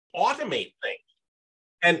automate things.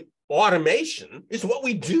 And automation is what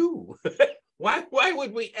we do. Why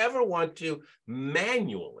would we ever want to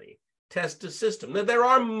manually test a system? Now, there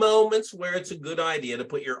are moments where it's a good idea to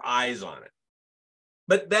put your eyes on it,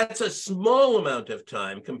 but that's a small amount of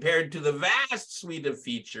time compared to the vast suite of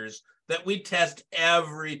features that we test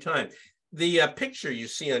every time. The picture you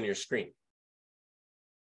see on your screen,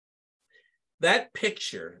 that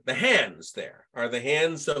picture, the hands there are the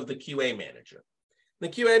hands of the QA manager. The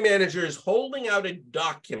QA manager is holding out a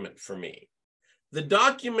document for me. The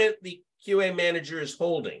document the QA manager is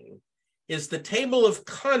holding is the table of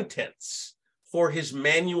contents for his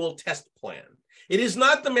manual test plan. It is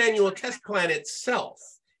not the manual test plan itself.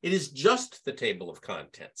 It is just the table of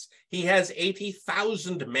contents. He has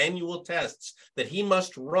 80,000 manual tests that he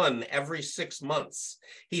must run every 6 months.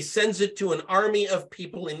 He sends it to an army of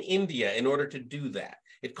people in India in order to do that.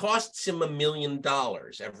 It costs him $1 million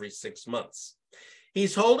every 6 months.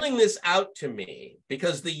 He's holding this out to me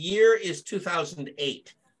because the year is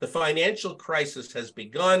 2008. The financial crisis has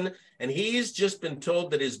begun, and he's just been told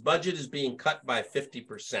that his budget is being cut by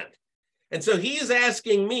 50%. And so he's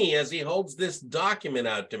asking me, as he holds this document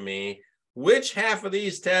out to me, which half of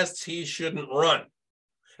these tests he shouldn't run.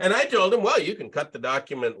 And I told him, well, you can cut the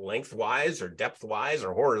document lengthwise or depthwise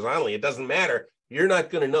or horizontally. It doesn't matter. You're not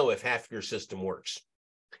going to know if half your system works.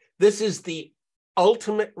 This is the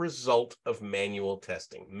ultimate result of manual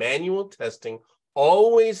testing. Manual testing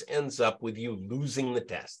always ends up with you losing the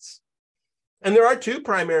tests. And there are two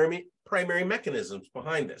primary mechanisms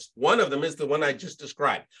behind this. One of them is the one I just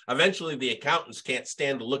described. Eventually, the accountants can't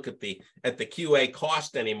stand to look at the QA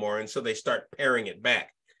cost anymore, and so they start paring it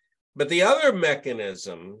back. But the other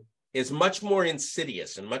mechanism is much more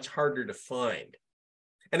insidious and much harder to find.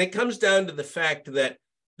 And it comes down to the fact that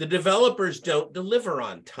the developers don't deliver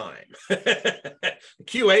on time.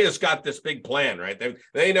 QA has got this big plan, right?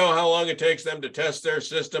 They know how long it takes them to test their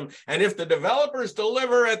system. And if the developers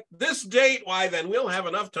deliver at this date, why, then we'll have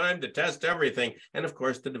enough time to test everything. And of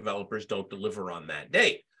course, the developers don't deliver on that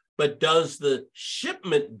date. But does the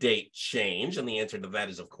shipment date change? And the answer to that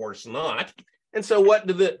is, of course, not. And so what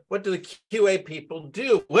do the QA people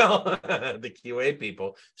do? Well, the QA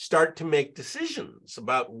people start to make decisions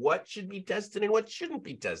about what should be tested and what shouldn't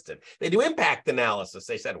be tested. They do impact analysis.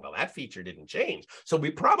 They said, well, that feature didn't change, so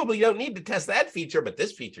we probably don't need to test that feature, but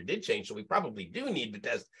this feature did change, so we probably do need to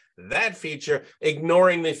test that feature,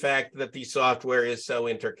 ignoring the fact that the software is so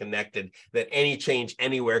interconnected that any change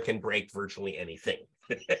anywhere can break virtually anything.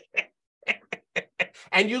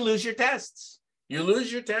 And you lose your tests. You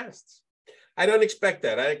lose your tests. I don't expect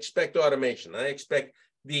that. I expect automation. I expect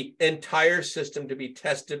the entire system to be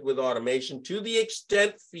tested with automation to the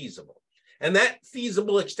extent feasible. And that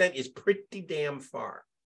feasible extent is pretty damn far.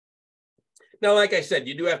 Now, like I said,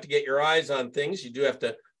 you do have to get your eyes on things. You have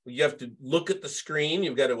to look at the screen.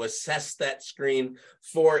 You've got to assess that screen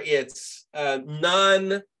for its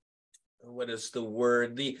what is the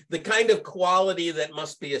word? The kind of quality that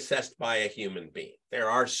must be assessed by a human being.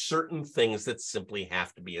 There are certain things that simply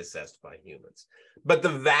have to be assessed by humans, but the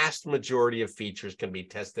vast majority of features can be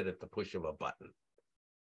tested at the push of a button.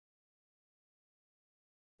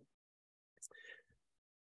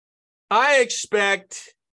 I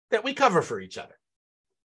expect that we cover for each other.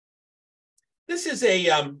 This is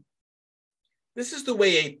the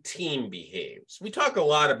way a team behaves. We talk a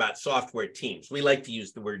lot about software teams. We like to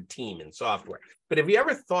use the word team in software. But have you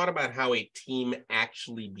ever thought about how a team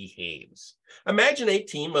actually behaves? Imagine a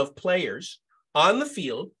team of players on the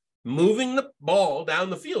field moving the ball down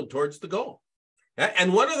the field towards the goal.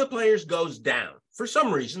 And one of the players goes down for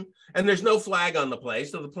some reason, and there's no flag on the play,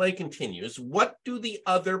 so the play continues. What do the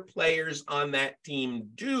other players on that team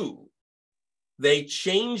do? They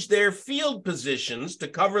change their field positions to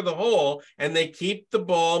cover the hole, and they keep the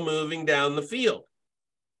ball moving down the field.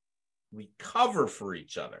 We cover for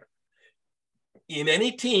each other. In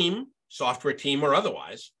any team, software team or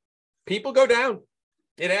otherwise, people go down.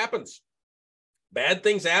 It happens. Bad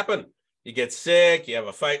things happen. You get sick, you have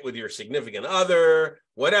a fight with your significant other,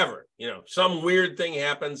 whatever. Some weird thing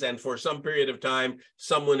happens, and for some period of time,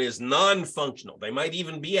 someone is non-functional. They might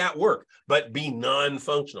even be at work, but be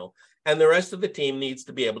non-functional. And the rest of the team needs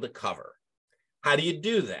to be able to cover. How do you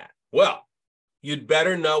do that? Well, you'd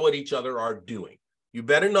better know what each other are doing. You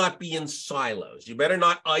better not be in silos. You better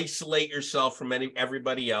not isolate yourself from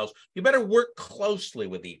everybody else. You better work closely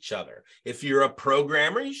with each other. If you're a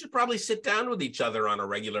programmer, you should probably sit down with each other on a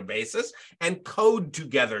regular basis and code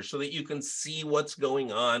together so that you can see what's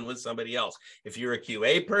going on with somebody else. If you're a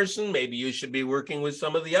QA person, maybe you should be working with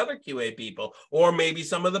some of the other QA people, or maybe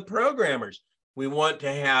some of the programmers. We want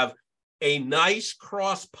to have a nice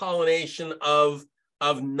cross-pollination of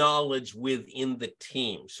of knowledge within the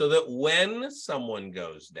team so that when someone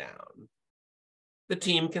goes down, the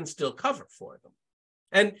team can still cover for them.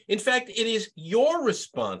 And in fact, it is your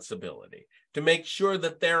responsibility to make sure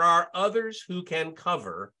that there are others who can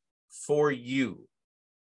cover for you.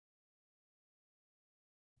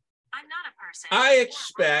 I'm not a person. I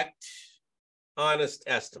expect honest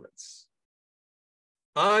estimates.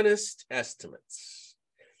 Honest estimates.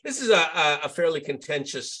 This is a fairly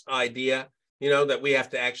contentious idea, that we have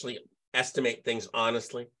to actually estimate things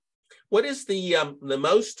honestly. What is the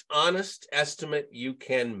most honest estimate you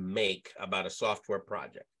can make about a software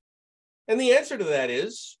project? And the answer to that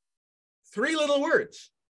is 3 little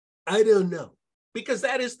words. I don't know. Because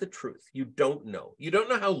that is the truth. You don't know. You don't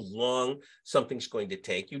know how long something's going to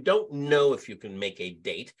take. You don't know if you can make a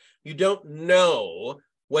date. You don't know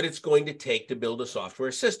what it's going to take to build a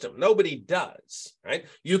software system. Nobody does, right?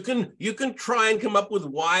 You can try and come up with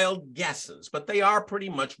wild guesses, but they are pretty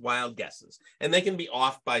much wild guesses, and they can be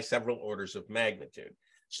off by several orders of magnitude.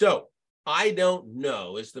 So I don't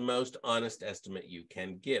know is the most honest estimate you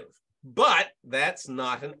can give, but that's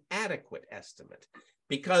not an adequate estimate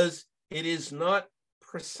because it is not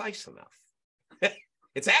precise enough.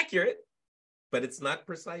 It's accurate, but it's not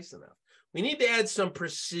precise enough. We need to add some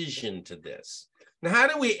precision to this. Now, how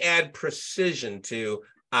do we add precision to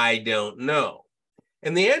I don't know?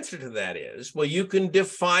 And the answer to that is, well, you can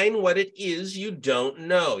define what it is you don't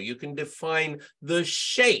know. You can define the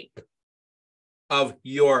shape of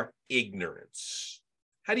your ignorance.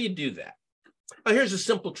 How do you do that? Well, here's a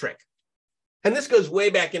simple trick. And this goes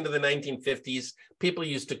way back into the 1950s. People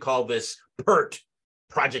used to call this PERT,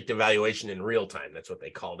 project evaluation in real time. That's what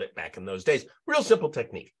they called it back in those days. Real simple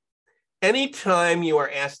technique. Anytime you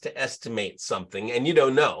are asked to estimate something and you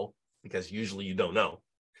don't know, because usually you don't know,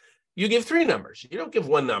 you give 3 numbers. You don't give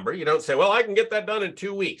 1 number. You don't say, well, I can get that done in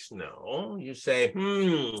 2 weeks. No, you say,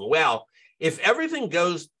 well, if everything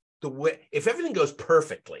goes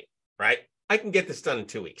perfectly, right, I can get this done in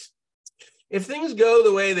 2 weeks. If things go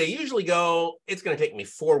the way they usually go, it's going to take me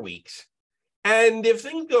 4 weeks. And if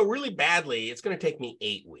things go really badly, it's going to take me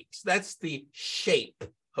 8 weeks. That's the shape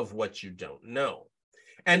of what you don't know.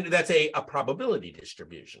 And that's a probability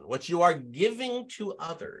distribution. What you are giving to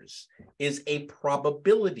others is a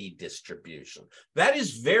probability distribution. That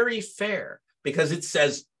is very fair because it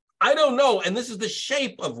says, I don't know, and this is the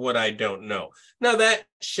shape of what I don't know. Now, that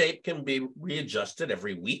shape can be readjusted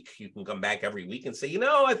every week. You can come back every week and say,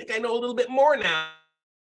 I think I know a little bit more now.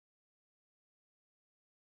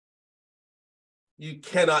 You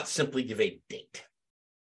cannot simply give a date.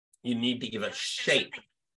 You need to give a shape.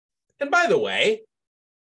 And by the way,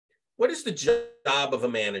 what is the job of a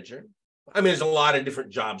manager? I mean, there's a lot of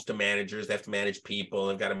different jobs to managers. They have to manage people,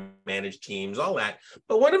 they've got to manage teams, all that.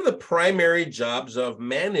 But one of the primary jobs of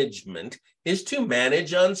management is to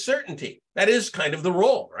manage uncertainty. That is kind of the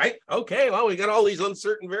role, right? Okay, well, we got all these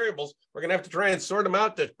uncertain variables. We're going to have to try and sort them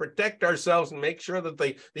out to protect ourselves and make sure that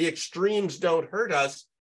the extremes don't hurt us.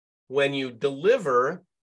 When you deliver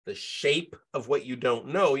the shape of what you don't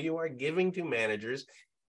know, you are giving to managers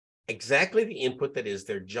exactly the input that is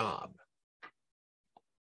their job.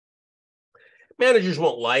 Managers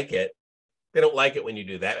won't like it. They don't like it when you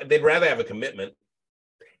do that. They'd rather have a commitment.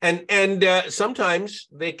 And sometimes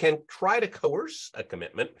they can try to coerce a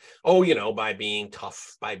commitment. By being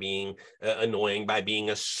tough, by being annoying, by being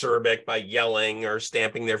acerbic, by yelling or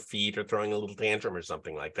stamping their feet or throwing a little tantrum or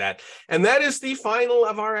something like that. And that is the final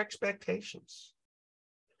of our expectations.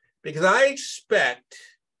 Because I expect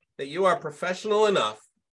that you are professional enough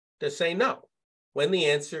to say no when the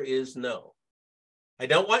answer is no. I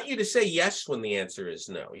don't want you to say yes when the answer is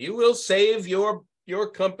no. You will save your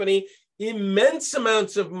company immense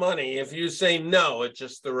amounts of money if you say no at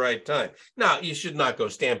just the right time. Now, you should not go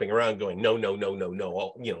stamping around going no, no, no, no,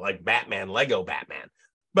 no, like Batman, Lego Batman.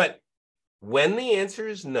 But when the answer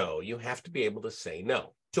is no, you have to be able to say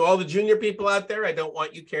no. To all the junior people out there, I don't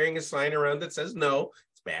want you carrying a sign around that says no.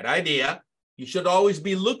 It's a bad idea. You should always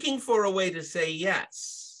be looking for a way to say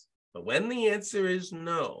yes. But when the answer is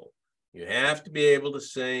no, you have to be able to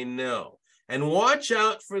say no. And watch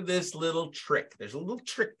out for this little trick. There's a little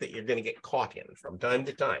trick that you're going to get caught in from time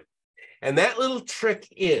to time. And that little trick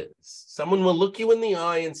is someone will look you in the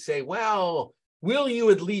eye and say, well, will you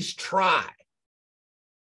at least try?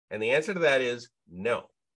 And the answer to that is no,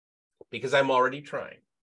 because I'm already trying.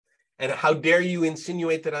 And how dare you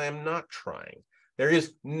insinuate that I am not trying? There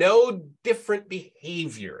is no different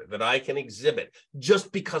behavior that I can exhibit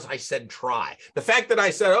just because I said try. The fact that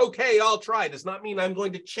I said, okay, I'll try does not mean I'm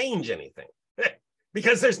going to change anything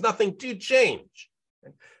because there's nothing to change.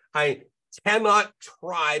 Cannot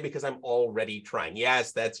try because I'm already trying.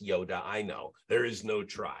 Yes, that's Yoda. I know. There is no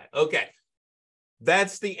try. Okay.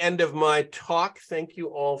 That's the end of my talk. Thank you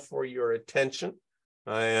all for your attention.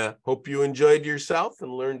 I hope you enjoyed yourself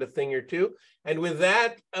and learned a thing or two. And with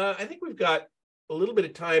that, I think we've got a little bit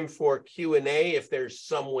of time for Q&A if there's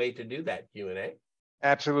some way to do that Q&A.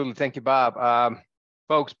 Absolutely. Thank you, Bob.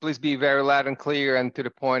 Folks, please be very loud and clear and to the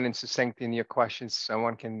point and succinct in your questions.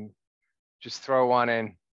 Someone can just throw one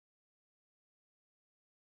in.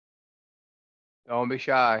 Don't be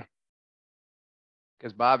shy,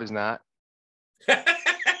 because Bob is not.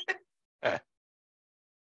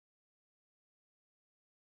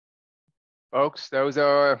 Folks, those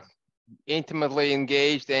are intimately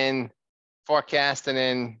engaged in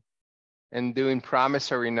forecasting and doing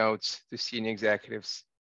promissory notes to senior executives.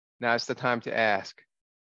 Now's the time to ask.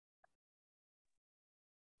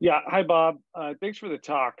 Yeah, hi, Bob. Thanks for the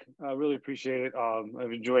talk. I really appreciate it.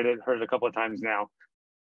 I've enjoyed it, heard it a couple of times now.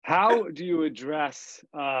 How do you address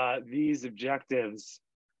these objectives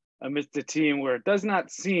amidst a team where it does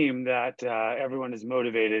not seem that everyone is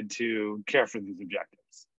motivated to care for these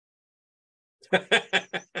objectives?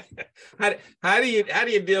 How do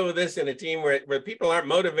you deal with this in a team where people aren't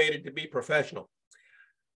motivated to be professional?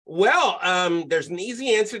 Well, there's an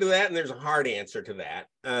easy answer to that, and there's a hard answer to that.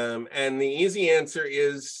 And the easy answer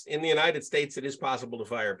is, in the United States, it is possible to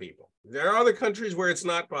fire people. There are other countries where it's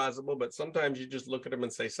not possible, but sometimes you just look at them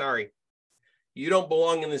and say, sorry, you don't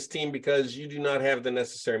belong in this team because you do not have the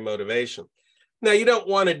necessary motivation. Now, you don't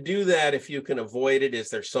want to do that if you can avoid it. Is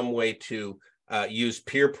there some way to use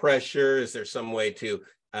peer pressure? Is there some way to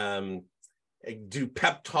do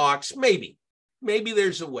pep talks? Maybe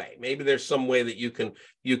there's a way. Maybe there's some way that you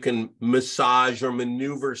can massage or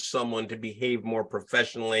maneuver someone to behave more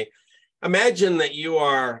professionally. Imagine that you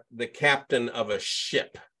are the captain of a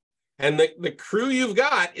ship, and the crew you've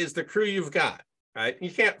got is the crew you've got, right?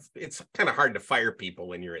 It's kind of hard to fire people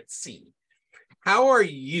when you're at sea. How are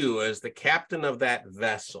you, as the captain of that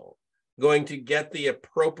vessel, going to get the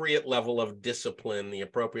appropriate level of discipline, the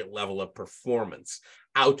appropriate level of performance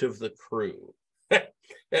out of the crew?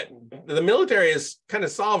 The military has kind of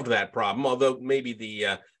solved that problem, although maybe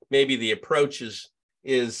the approach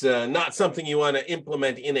is not something you want to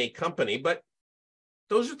implement in a company, but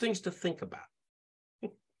those are things to think about.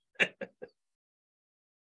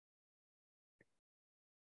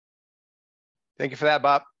 Thank you for that,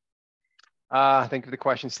 Bob. Thank you for the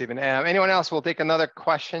question, Stephen. Anyone else? We'll take another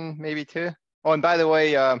question, maybe two. Oh, and by the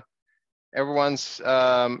way, to everyone's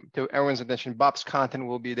attention, Bob's content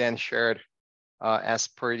will be then shared as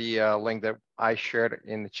per the link that I shared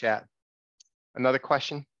in the chat. Another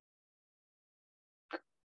question?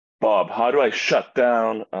 Bob, how do I shut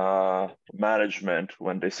down management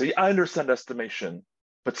when they say, I understand estimation,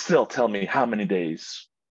 but still tell me how many days?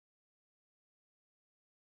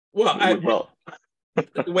 Well,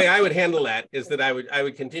 the way I would handle that is that I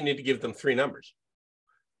would continue to give them three numbers.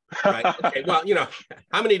 Right? Okay, well,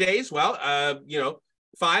 how many days? Well,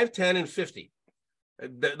 5, 10, and 50.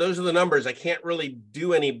 Those are the numbers. I can't really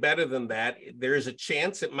do any better than that. There is a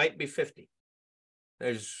chance it might be 50.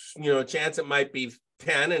 There's, a chance it might be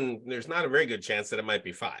 10, and there's not a very good chance that it might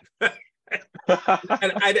be 5. And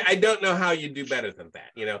I don't know how you do better than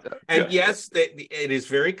that, And yes, it is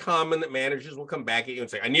very common that managers will come back at you and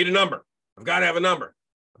say, I need a number. I've got to have a number.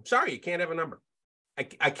 I'm sorry, you can't have a number.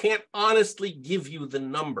 I can't honestly give you the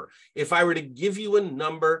number. If I were to give you a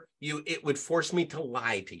number, it would force me to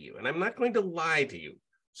lie to you, and I'm not going to lie to you.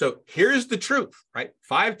 So here's the truth, right?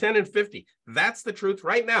 5, 10, and 50. That's the truth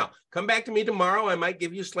right now. Come back to me tomorrow. I might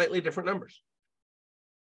give you slightly different numbers.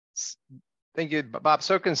 Thank you, Bob.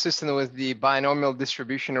 So consistent with the binomial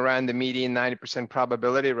distribution around the median 90%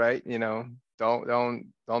 probability, right? Don't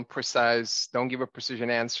give a precision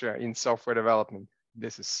answer in software development.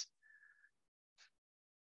 This is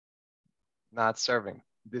not serving,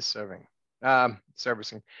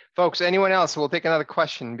 servicing. Folks, anyone else? We'll take another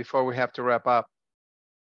question before we have to wrap up.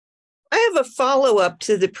 I have a follow-up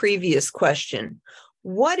to the previous question.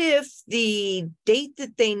 What if the date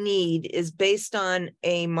that they need is based on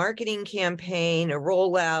a marketing campaign, a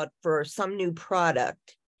rollout for some new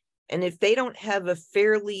product? And if they don't have a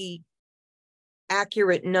fairly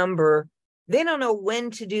accurate number, they don't know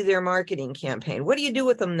when to do their marketing campaign. What do you do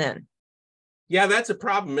with them then? Yeah, that's a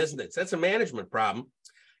problem, isn't it? That's a management problem.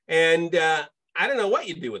 And I don't know what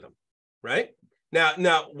you do with them, right?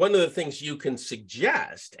 Now, one of the things you can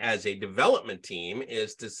suggest as a development team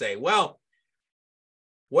is to say, well,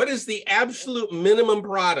 what is the absolute minimum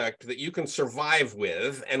product that you can survive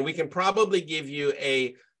with? And we can probably give you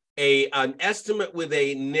an estimate with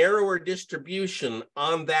a narrower distribution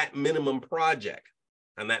on that minimum project.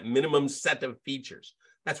 and that minimum set of features.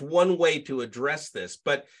 That's one way to address this,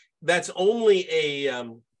 but that's only a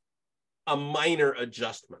minor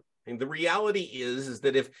adjustment. And the reality is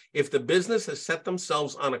that if the business has set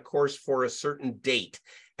themselves on a course for a certain date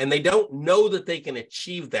and they don't know that they can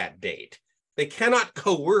achieve that date, they cannot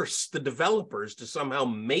coerce the developers to somehow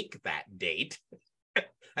make that date.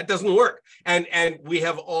 That doesn't work. And we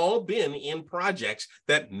have all been in projects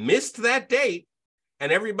that missed that date,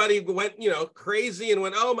 and everybody went, crazy and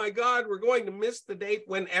went, oh my God, we're going to miss the date,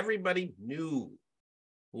 when everybody knew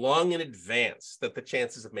long in advance that the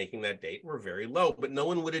chances of making that date were very low, but no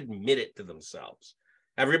one would admit it to themselves.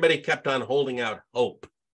 Everybody kept on holding out hope.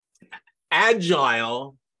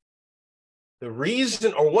 Agile, the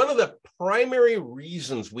reason, or one of the primary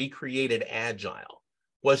reasons we created Agile,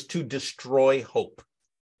 was to destroy hope.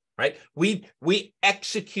 Right? We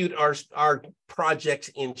execute our projects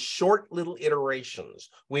in short little iterations.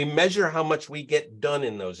 We measure how much we get done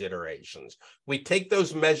in those iterations. We take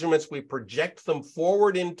those measurements, we project them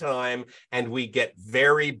forward in time, and we get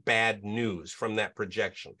very bad news from that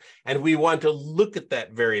projection. And we want to look at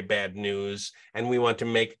that very bad news, and we want to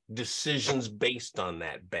make decisions based on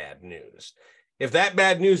that bad news. If that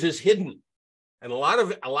bad news is hidden, and a lot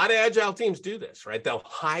of Agile teams do this, right? They'll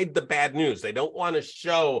hide the bad news. They don't want to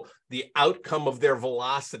show the outcome of their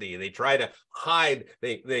velocity. They try to hide.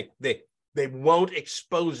 They won't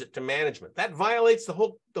expose it to management. That violates the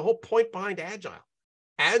whole point behind Agile.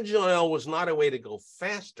 Agile was not a way to go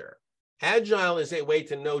faster. Agile is a way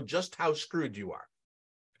to know just how screwed you are,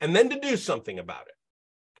 and then to do something about it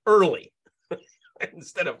early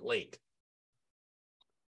instead of late.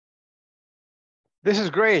 This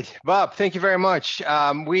is great, Bob. Thank you very much.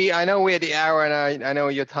 I know we're at the hour, and I know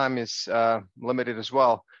your time is limited as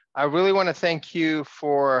well. I really want to thank you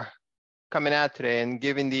for coming out today and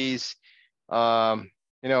giving these,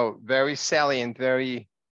 very salient, very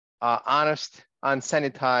honest,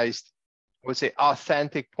 unsanitized, I would say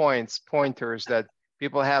authentic pointers that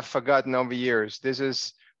people have forgotten over years. This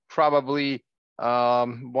is probably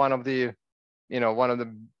one of the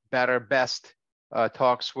best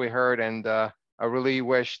talks we heard, and I really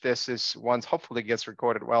wish this is, once hopefully gets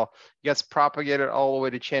recorded well, gets propagated all the way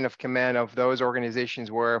to chain of command of those organizations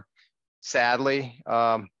where, sadly,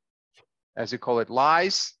 as you call it,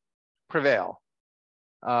 lies prevail.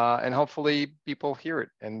 And hopefully people hear it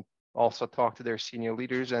and also talk to their senior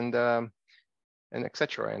leaders and et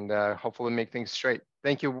cetera, and hopefully make things straight.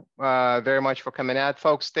 Thank you very much for coming out,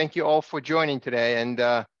 folks. Thank you all for joining today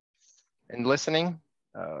and listening.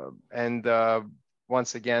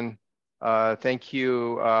 Once again, thank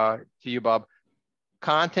you to you, Bob.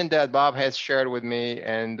 Content that Bob has shared with me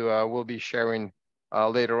and will be sharing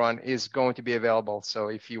later on is going to be available. So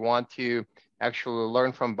if you want to actually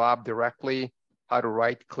learn from Bob directly how to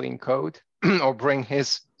write clean code or bring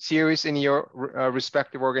his series in your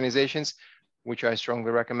respective organizations, which I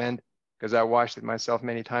strongly recommend because I watched it myself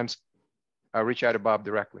many times, reach out to Bob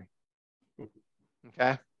directly.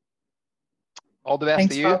 Okay. All the best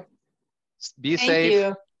Thanks, to you. Bob. Be Thank safe.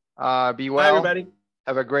 you. Be well. Bye, everybody.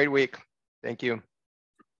 Have a great week. Thank you.